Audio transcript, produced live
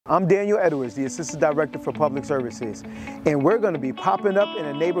I'm Daniel Edwards, the Assistant Director for Public Services, and we're going to be popping up in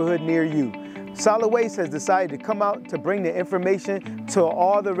a neighborhood near you. Solid Waste has decided to come out to bring the information to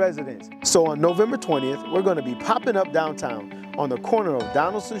all the residents. So on November 20th, we're going to be popping up downtown on the corner of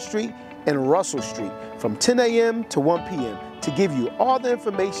Donaldson Street and Russell Street from 10 a.m. to 1 p.m. to give you all the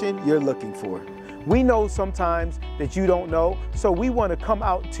information you're looking for. We know sometimes that you don't know, so we want to come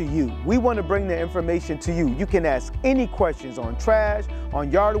out to you. We want to bring the information to you. You can ask any questions on trash,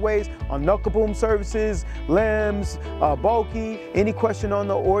 on yard waste, on knuckle boom services, limbs, bulky, any question on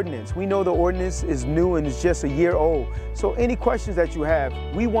the ordinance. We know the ordinance is new and it's just a year old. So any questions that you have,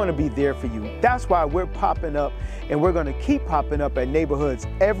 we want to be there for you. That's why we're popping up, and we're going to keep popping up at neighborhoods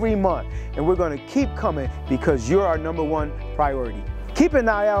every month. And we're going to keep coming because you're our #1 priority. Keep an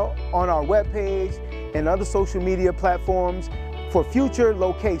eye out on our webpage and other social media platforms for future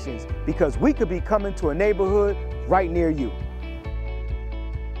locations because we could be coming to a neighborhood right near you.